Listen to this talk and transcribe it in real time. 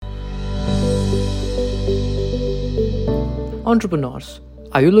Entrepreneurs,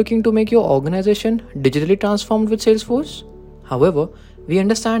 are you looking to make your organization digitally transformed with Salesforce? However, we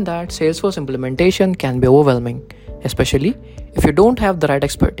understand that Salesforce implementation can be overwhelming, especially if you don't have the right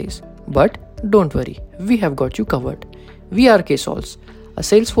expertise. But don't worry, we have got you covered. We are Ksolves, a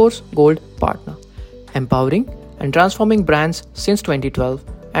Salesforce Gold partner, empowering and transforming brands since 2012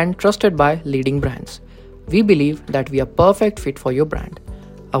 and trusted by leading brands. We believe that we are perfect fit for your brand.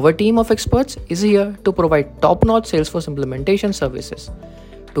 Our team of experts is here to provide top-notch Salesforce implementation services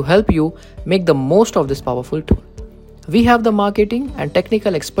to help you make the most of this powerful tool. We have the marketing and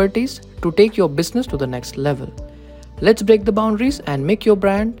technical expertise to take your business to the next level. Let's break the boundaries and make your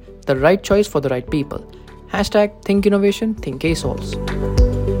brand the right choice for the right people. #Think Innovation, Think Ksolves.